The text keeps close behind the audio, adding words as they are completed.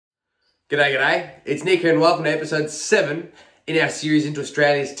G'day, g'day. It's Nick and welcome to episode 7 in our series into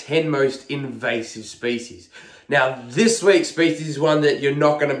Australia's 10 most invasive species. Now, this week's species is one that you're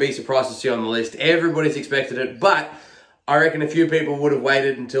not going to be surprised to see on the list. Everybody's expected it, but I reckon a few people would have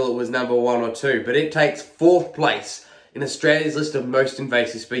waited until it was number 1 or 2. But it takes 4th place in Australia's list of most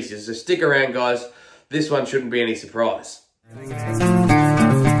invasive species. So stick around, guys. This one shouldn't be any surprise.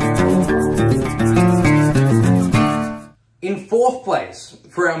 In 4th place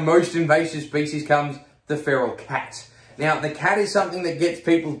for our most invasive species comes the feral cat. Now, the cat is something that gets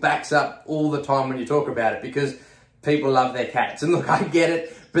people's backs up all the time when you talk about it because people love their cats. And look, I get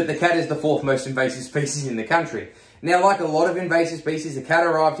it, but the cat is the 4th most invasive species in the country. Now, like a lot of invasive species, the cat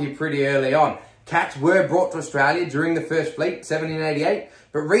arrived here pretty early on. Cats were brought to Australia during the First Fleet, 1788,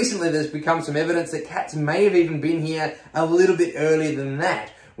 but recently there's become some evidence that cats may have even been here a little bit earlier than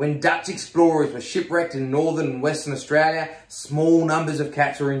that. When Dutch explorers were shipwrecked in northern and western Australia, small numbers of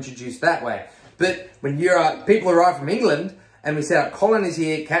cats were introduced that way. But when people arrived from England and we set up colonies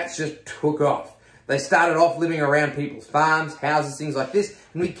here, cats just took off. They started off living around people's farms, houses, things like this,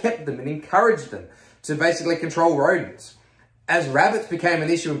 and we kept them and encouraged them to basically control rodents. As rabbits became an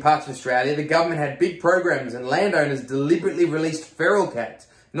issue in parts of Australia, the government had big programs and landowners deliberately released feral cats,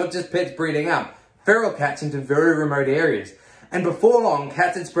 not just pets breeding up, feral cats into very remote areas. And before long,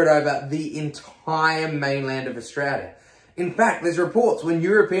 cats had spread over the entire mainland of Australia. In fact, there's reports when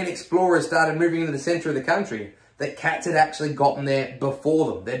European explorers started moving into the centre of the country that cats had actually gotten there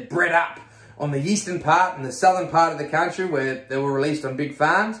before them. They'd bred up on the eastern part and the southern part of the country where they were released on big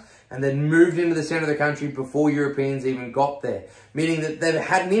farms, and then moved into the centre of the country before Europeans even got there. Meaning that they've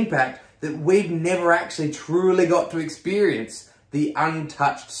had an impact that we've never actually truly got to experience the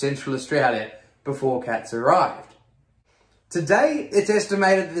untouched Central Australia before cats arrived. Today, it's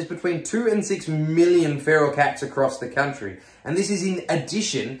estimated that there's between 2 and 6 million feral cats across the country. And this is in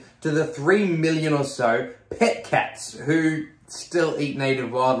addition to the 3 million or so pet cats who still eat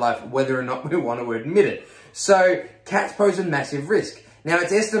native wildlife, whether or not we want to admit it. So, cats pose a massive risk. Now,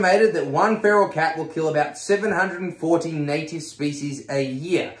 it's estimated that one feral cat will kill about 740 native species a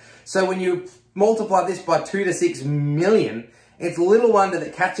year. So when you multiply this by 2 to 6 million, it's little wonder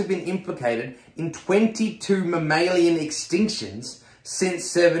that cats have been implicated in 22 mammalian extinctions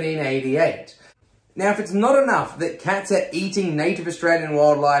since 1788. Now, if it's not enough that cats are eating native Australian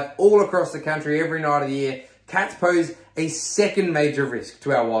wildlife all across the country every night of the year, cats pose a second major risk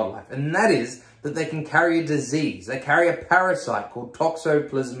to our wildlife, and that is that they can carry a disease. They carry a parasite called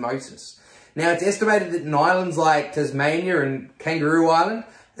toxoplasmosis. Now, it's estimated that in islands like Tasmania and Kangaroo Island,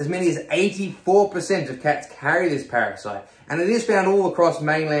 as many as 84% of cats carry this parasite, and it is found all across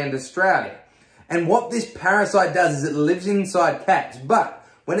mainland Australia. And what this parasite does is it lives inside cats, but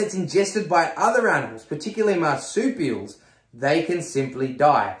when it's ingested by other animals, particularly marsupials, they can simply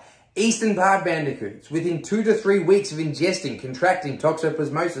die. Eastern barred bandicoots, within 2 to 3 weeks of contracting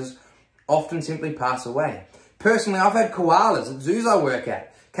toxoplasmosis, often simply pass away. Personally, I've had koalas at zoos I work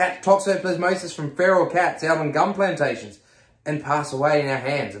at catch toxoplasmosis from feral cats out on gum plantations and pass away in our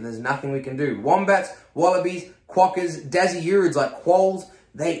hands, and there's nothing we can do. Wombats, wallabies, quokkas, dasyurids like quolls,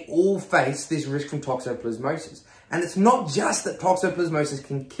 they all face this risk from toxoplasmosis. And it's not just that toxoplasmosis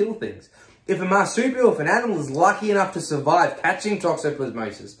can kill things. If a marsupial, if an animal is lucky enough to survive catching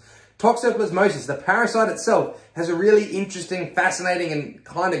toxoplasmosis, the parasite itself, has a really interesting, fascinating, and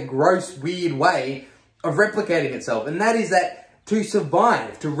kind of gross, weird way of replicating itself. And that is that to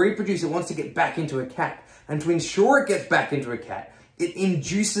survive, to reproduce, it wants to get back into a cat. And to ensure it gets back into a cat, it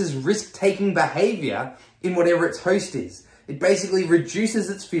induces risk-taking behavior in whatever its host is. It basically reduces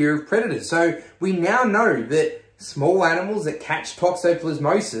its fear of predators. So we now know that small animals that catch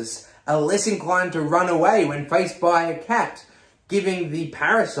toxoplasmosis are less inclined to run away when faced by a cat, giving the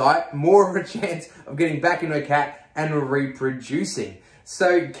parasite more of a chance of getting back into a cat and reproducing.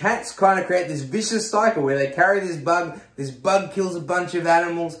 So cats kind of create this vicious cycle where they carry this bug kills a bunch of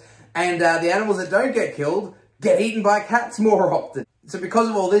animals, and the animals that don't get killed get eaten by cats more often. So because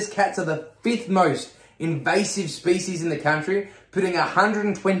of all this, cats are the 5th most invasive species in the country, putting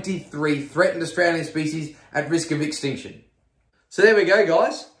 123 threatened Australian species at risk of extinction. So there we go,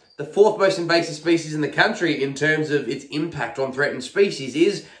 guys. The 4th most invasive species in the country in terms of its impact on threatened species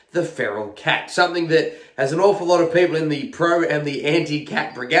is the feral cat. Something that has an awful lot of people in the pro and the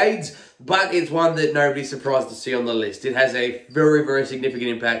anti-cat brigades, but it's one that nobody's surprised to see on the list. It has a very, very significant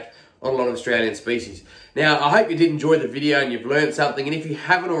impact on a lot of Australian species. Now, I hope you did enjoy the video and you've learned something. And if you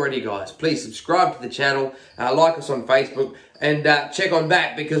haven't already, guys, please subscribe to the channel, like us on Facebook, and check on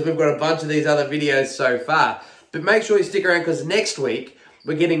back because we've got a bunch of these other videos so far. But make sure you stick around because next week,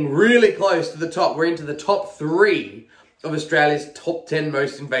 we're getting really close to the top. We're into the top 3 of Australia's top 10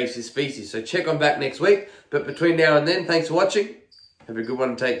 most invasive species. So check on back next week. But between now and then, thanks for watching. Have a good one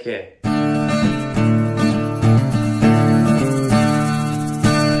and take care.